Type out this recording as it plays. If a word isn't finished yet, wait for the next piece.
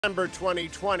December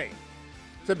 2020.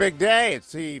 It's a big day.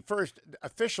 It's the first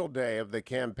official day of the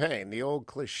campaign. The old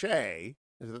cliche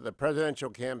is that the presidential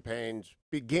campaigns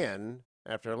begin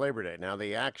after Labor Day. Now,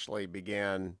 they actually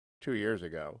began 2 years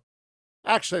ago.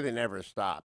 Actually, they never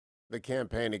stopped. The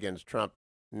campaign against Trump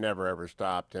never, ever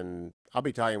stopped. And I'll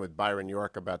be talking with Byron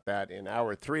York about that in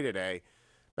hour 3 today.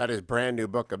 That is brand new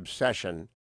book, Obsession.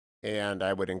 And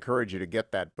I would encourage you to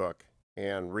get that book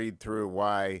and read through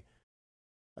why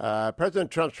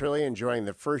President Trump's really enjoying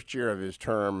the first year of his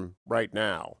term right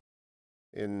now,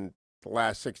 in the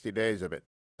last 60 days of it,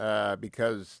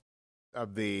 because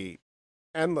of the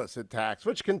endless attacks,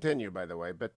 which continue, by the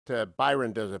way. But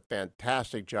Byron does a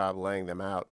fantastic job laying them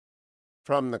out,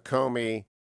 from the Comey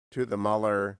to the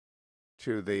Mueller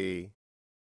to the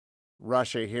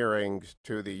Russia hearings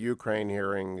to the Ukraine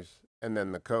hearings and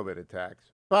then the COVID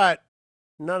attacks. But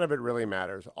none of it really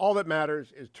matters. All that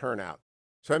matters is turnout.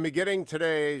 So I'm beginning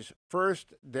today's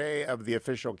first day of the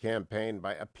official campaign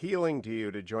by appealing to you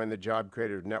to join the Job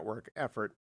Creators Network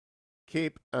effort,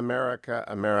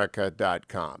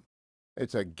 KeepAmericaAmerica.com.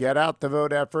 It's a get out the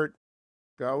vote effort.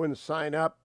 Go and sign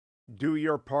up, do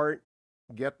your part,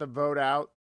 get the vote out.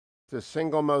 The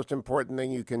single most important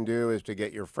thing you can do is to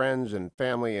get your friends and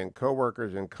family and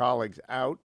coworkers and colleagues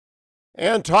out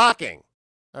and talking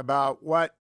about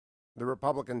what the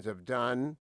Republicans have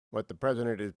done, what the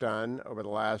president has done over the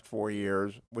last 4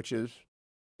 years, which is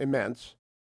immense,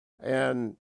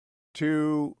 and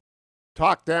to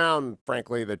talk down,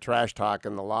 frankly, the trash talk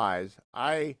and the lies.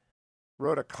 I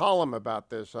wrote a column about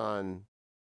this on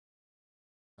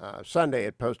Sunday.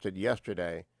 It posted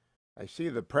yesterday. I see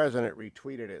the president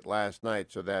retweeted it last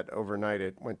night, so that overnight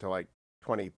it went to like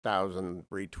 20,000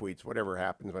 retweets, whatever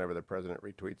happens whenever the president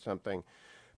retweets something.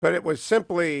 But it was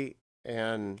simply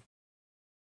and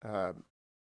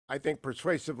I think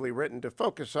persuasively written to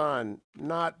focus on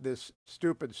not this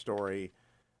stupid story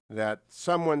that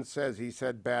someone says he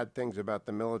said bad things about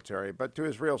the military, but to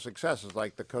his real successes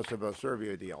like the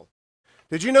Kosovo-Serbia deal.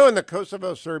 Did you know in the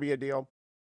Kosovo-Serbia deal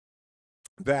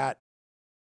that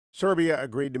Serbia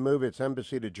agreed to move its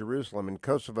embassy to Jerusalem, and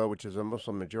Kosovo, which is a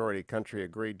Muslim-majority country,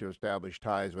 agreed to establish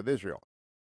ties with Israel?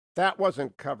 That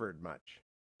wasn't covered much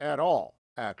at all,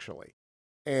 actually.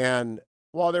 And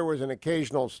while there was an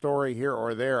occasional story here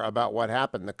or there about what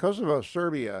happened, the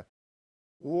Kosovo-Serbia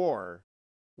war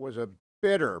was a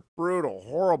bitter, brutal,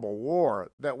 horrible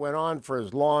war that went on for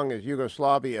as long as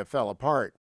Yugoslavia fell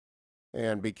apart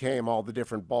and became all the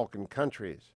different Balkan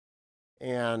countries.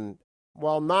 And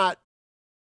while not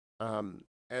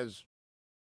as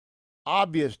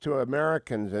obvious to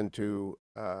Americans and to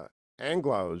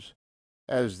Anglos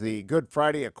as the Good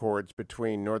Friday Accords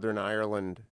between Northern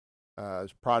Ireland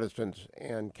as Protestants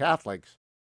and Catholics,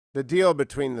 the deal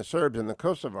between the Serbs and the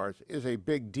Kosovars is a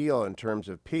big deal in terms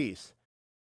of peace.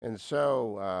 And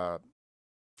so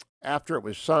after it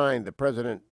was signed, the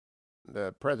president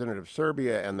of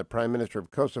Serbia and the prime minister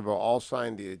of Kosovo all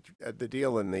signed the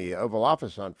deal in the Oval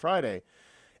Office on Friday.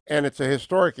 And it's a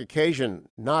historic occasion,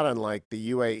 not unlike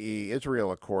the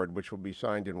UAE-Israel Accord, which will be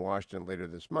signed in Washington later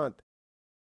this month.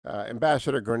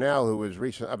 Ambassador Grenell, who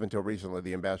was up until recently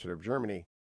the ambassador of Germany,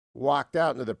 walked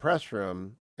out into the press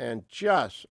room and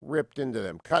just ripped into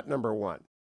them. Cut number one.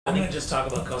 I'm going to just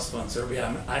talk about Kosovo and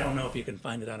Serbia. I don't know if you can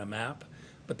find it on a map,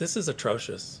 but this is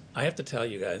atrocious. I have to tell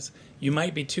you guys, you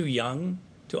might be too young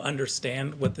to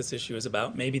understand what this issue is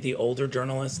about. Maybe the older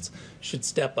journalists should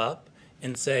step up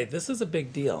and say, this is a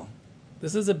big deal.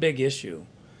 This is a big issue.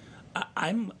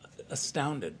 I'm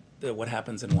astounded at what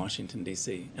happens in Washington,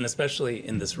 D.C., and especially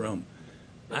in this room.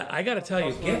 I got to tell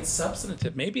you, get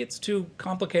substantive. Maybe it's too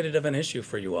complicated of an issue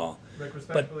for you all. Rick,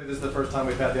 respectfully, this is the first time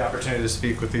we've had the opportunity to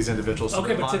speak with these individuals.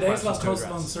 Okay, but today's about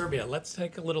Kosovo and Serbia. Let's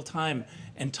take a little time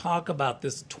and talk about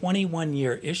this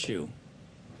 21-year issue,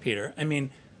 Peter. I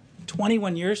mean,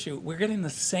 21-year issue. We're getting the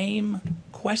same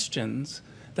questions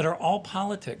that are all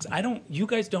politics. You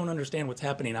guys don't understand what's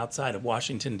happening outside of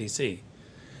Washington, D.C.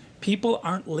 People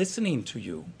aren't listening to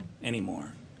you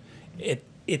anymore.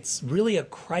 It's really a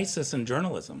crisis in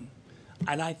journalism.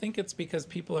 And I think it's because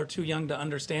people are too young to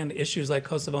understand issues like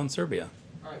Kosovo and Serbia.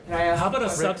 All right, can I ask How about a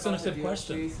Rick, substantive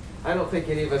question? Please? I don't think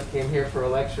any of us came here for a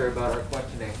lecture about our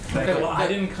questioning. Well, I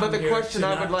didn't come but the here question to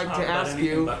I not would like talk to about ask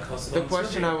anything you, about Kosovo the and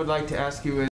question Serbia. I would like to ask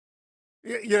you is,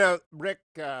 You know, Rick,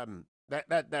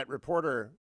 that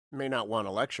reporter may not want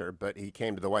a lecture, but he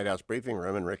came to the White House briefing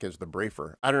room, and Rick is the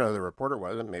briefer. I don't know who the reporter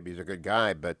was. Maybe he's a good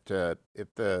guy, but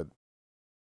if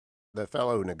the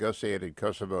fellow who negotiated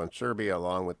Kosovo and Serbia,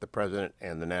 along with the president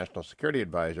and the national security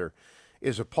advisor,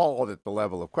 is appalled at the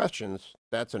level of questions,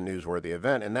 that's a newsworthy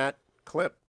event. And that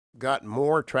clip got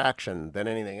more traction than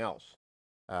anything else.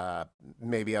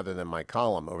 maybe other than my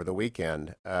column over the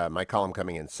weekend, my column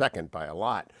coming in second by a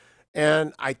lot.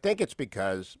 And I think it's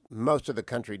because most of the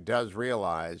country does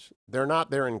realize they're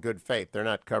not there in good faith. They're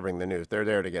not covering the news. They're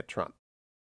there to get Trump.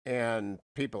 And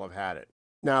people have had it.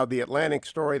 Now, the Atlantic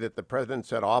story that the president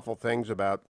said awful things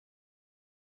about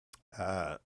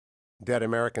dead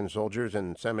American soldiers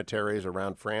in cemeteries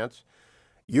around France,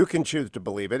 you can choose to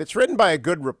believe it. It's written by a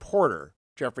good reporter.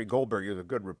 Jeffrey Goldberg is a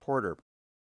good reporter.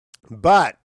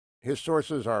 But his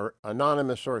sources are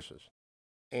anonymous sources.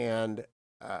 And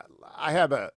I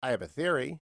have a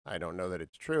theory. I don't know that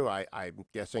it's true. I'm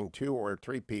guessing 2 or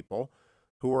 3 people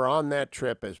who were on that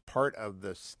trip as part of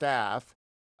the staff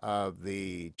of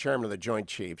the chairman of the Joint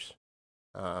Chiefs,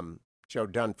 Joe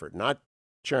Dunford, not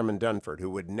Chairman Dunford, who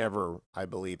would never, I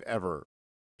believe, ever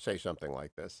say something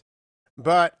like this,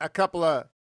 but a couple of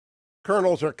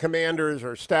colonels or commanders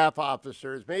or staff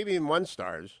officers, maybe even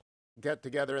 1-stars, get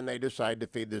together and they decide to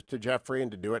feed this to Jeffrey and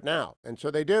to do it now. And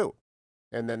so they do.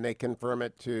 And then they confirm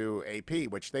it to AP,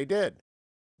 which they did.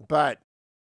 But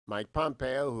Mike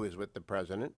Pompeo, who is with the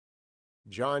president,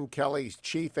 John Kelly's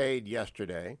chief aide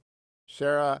yesterday,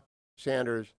 Sarah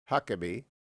Huckabee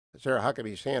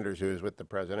Sanders, who is with the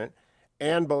president,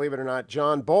 and believe it or not,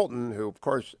 John Bolton, who of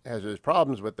course has his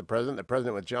problems with the president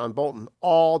with John Bolton,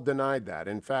 all denied that.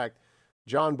 In fact,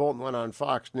 John Bolton went on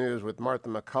Fox News with Martha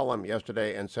McCullum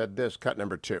yesterday and said this, cut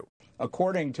number 2.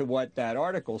 According to what that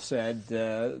article said,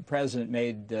 the president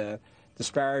made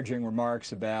disparaging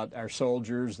remarks about our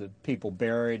soldiers, the people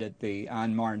buried at the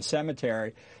En Marne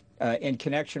Cemetery, in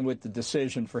connection with the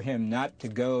decision for him not to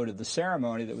go to the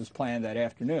ceremony that was planned that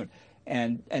afternoon.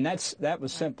 And that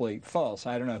was simply false.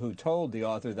 I don't know who told the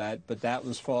author that, but that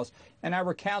was false. And I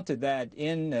recounted that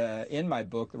in my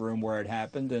book, The Room Where It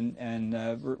Happened,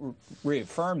 and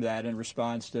reaffirmed that in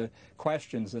response to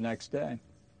questions the next day.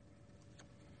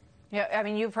 Yeah, I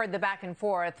mean, you've heard the back and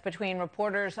forth between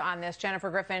reporters on this. Jennifer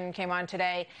Griffin came on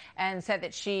today and said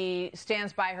that she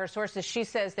stands by her sources. She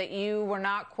says that you were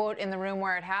not, quote, in the room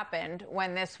where it happened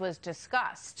when this was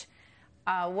discussed.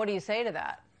 What do you say to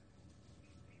that?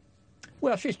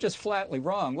 Well, she's just flatly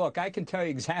wrong. Look, I can tell you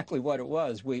exactly what it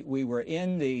was. We were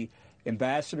in the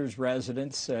ambassador's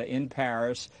residence in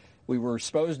Paris. We were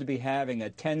supposed to be having a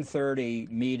 10:30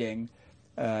 meeting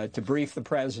to brief the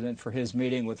president for his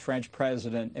meeting with French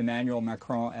President Emmanuel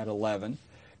Macron at 11.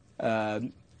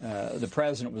 The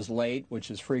president was late,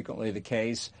 which is frequently the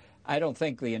case. I don't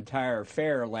think the entire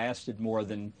affair lasted more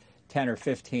than 10 or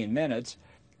 15 minutes.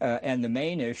 And the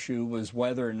main issue was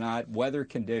whether or not weather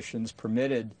conditions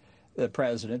permitted the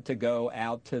president to go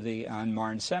out to the En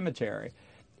Marne Cemetery.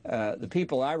 The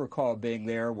people I recall being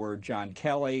there were John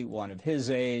Kelly, one of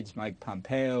his aides, Mike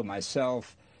Pompeo,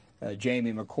 myself,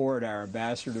 Jamie McCord, our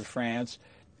ambassador to France.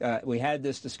 We had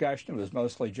this discussion. It was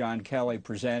mostly John Kelly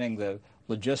presenting the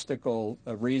logistical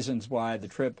reasons why the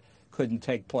trip couldn't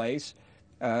take place.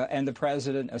 And the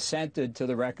president assented to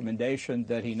the recommendation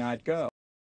that he not go.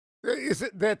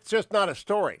 That's just not a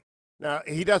story. Now,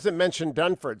 he doesn't mention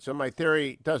Dunford, so my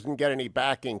theory doesn't get any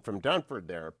backing from Dunford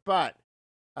there. But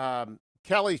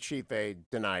Kelly's chief aide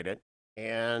denied it.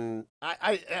 And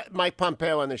Mike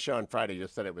Pompeo on the show on Friday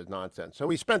just said it was nonsense. So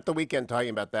we spent the weekend talking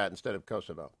about that instead of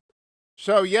Kosovo.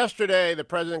 So yesterday, the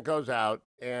president goes out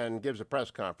and gives a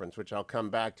press conference, which I'll come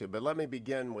back to. But let me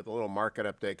begin with a little market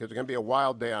update, because it's going to be a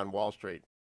wild day on Wall Street.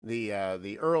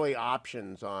 The early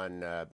options on